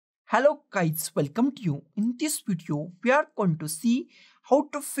Hello guys, welcome to you. In this video, we are going to see how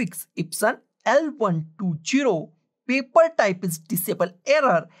to fix Epson L120 paper type is disabled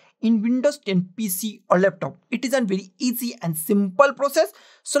error in Windows 10 PC or laptop. It is a very easy and simple process.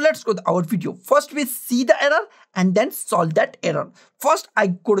 So let's go to our video. First we see the error and then solve that error. First I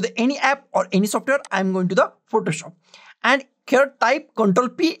go to any app or any software. I am going to the Photoshop. And here type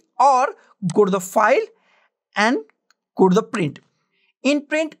Ctrl P or go to the file and go to the print. In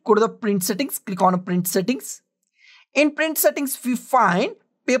print, go to the print settings, click on print settings. In print settings, we find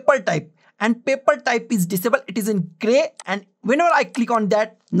paper type and paper type is disabled. It is in gray and whenever I click on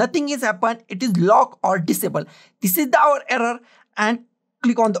that, nothing is happened. It is lock or disable. This is our error and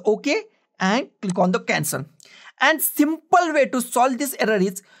click on the OK and click on the cancel. And simple way to solve this error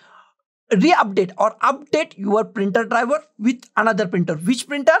is re-update or update your printer driver with another printer. Which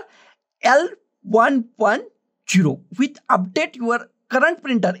printer? L110. With update your current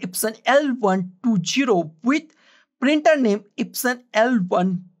printer Epson L120 with printer name Epson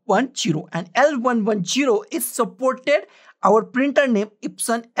L110 and L110 is supported our printer name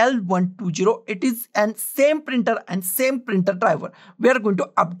Epson L120. It is an same printer and same printer driver. We are going to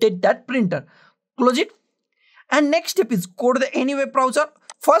update that printer. Close it. And next step is go to the any web browser.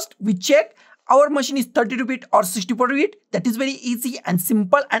 First we check our machine is 32-bit or 64-bit. That is very easy and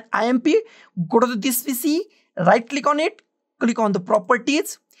simple. And IMP, go to this PC, right click on it. Click on the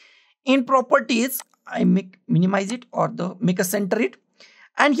properties. In properties, I minimize it or make a center it.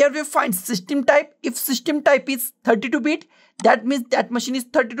 And here we find system type. If system type is 32-bit, that means that machine is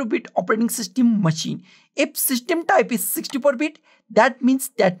 32-bit operating system machine. If system type is 64-bit, that means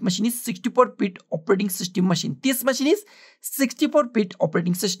that machine is 64-bit operating system machine. This machine is 64-bit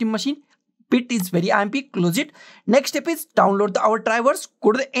operating system machine. Bit is very IMP, close it. Next step is download our drivers.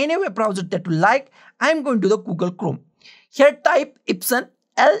 Go to any web browser that you like. I am going to the Google Chrome. Here type Epson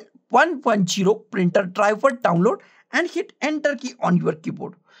L110 printer driver download and hit enter key on your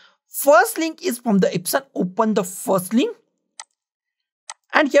keyboard. First link is from the Epson. Open the first link.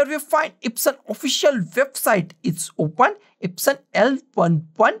 And here we find Epson official website. It's open. Epson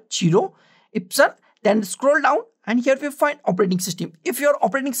L110. Epson. Then scroll down and here we find operating system. If your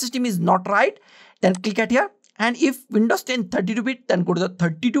operating system is not right, then click at here. And if Windows 10 32-bit, then go to the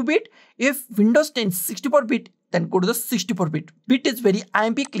 32-bit. If Windows 10 64-bit, then go to the 64-bit. Bit is very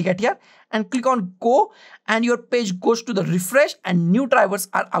IMP, click at here and click on go and your page goes to the refresh and new drivers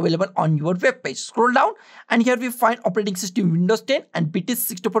are available on your web page. Scroll down and here we find operating system Windows 10 and bit is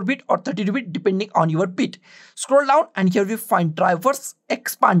 64-bit or 32-bit depending on your bit. Scroll down and here we find drivers,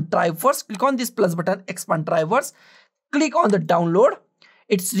 expand drivers. Click on this plus button, expand drivers. Click on the download.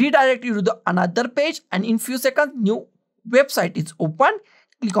 It's redirect you to the another page and in few seconds new website is open.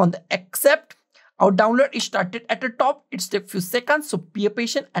 Click on the accept. Our download is started at the top. It takes few seconds, so be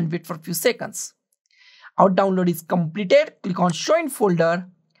patient and wait for a few seconds. Our download is completed. Click on show in folder,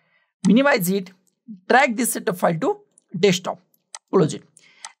 minimize it, drag this setup file to desktop, close it.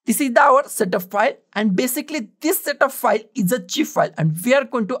 This is our setup file and basically this setup file is a zip file and we are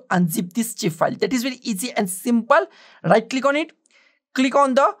going to unzip this zip file. That is very easy and simple. Right click on it, click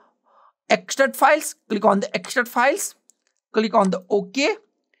on the extract files, click on the extract files, click on the OK.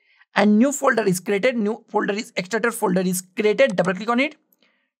 And new folder is created, new folder is extracted folder is created, double click on it,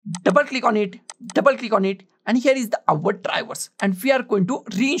 double click on it, double click on it, and here is the our drivers and we are going to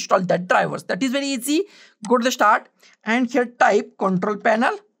reinstall that drivers. That is very easy. Go to the start and here type control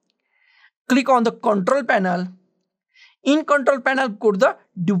panel, click on the control panel. In control panel, go to the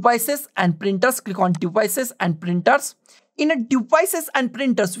devices and printers, click on devices and printers. In a devices and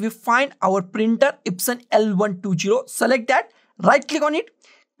printers, we find our printer Epson L120, select that, right click on it.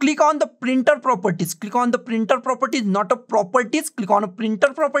 Click on the printer properties. Click on the printer properties, not a properties. Click on a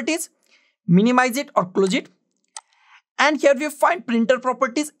printer properties. Minimize it or close it. And here we find printer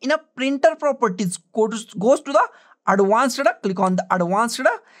properties. In a printer properties, goes to the advanced data. Click on the advanced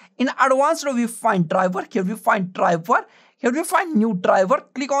data. In advanced data, we find driver. Here we find driver. Here we find new driver.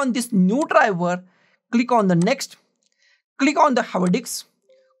 Click on this new driver. Click on the next. Click on the hard disk.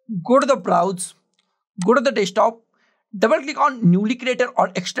 Go to the browse. Go to the desktop. Double click on newly created or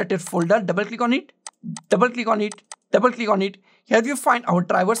extracted folder, double click on it, double click on it, double click on it. Here you find our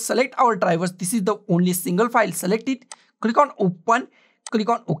drivers, select our drivers. This is the only single file, select it, click on open, click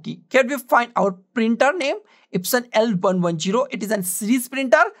on OK. Here we find our printer name, Epson L110. It is a series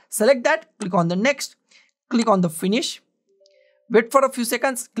printer, select that, click on the next, click on the finish. Wait for a few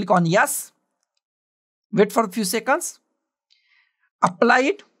seconds, click on yes. Wait for a few seconds, apply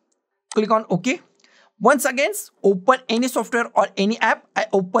it, click on OK. Once again, open any software or any app. I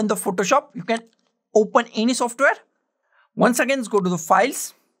open the Photoshop. You can open any software. Once again, go to the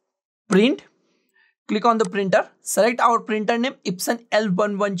files, print. Click on the printer, select our printer name Epson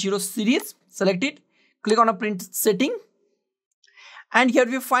L110 series, select it, click on a print setting, and here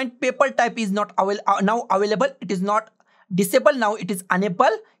we find paper type is not now available, it is not disabled, now it is enable.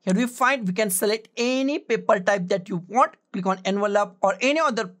 Here we find we can select any paper type that you want, click on envelope or any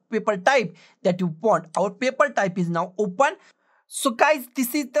other paper type that you want. Our paper type is now open. So guys,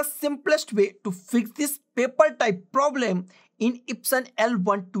 this is the simplest way to fix this paper type problem in Epson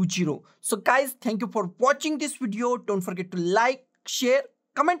L120. So guys, thank you for watching this video. Don't forget to like, share,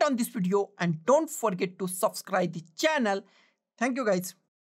 comment on this video, and don't forget to subscribe the channel. Thank you guys.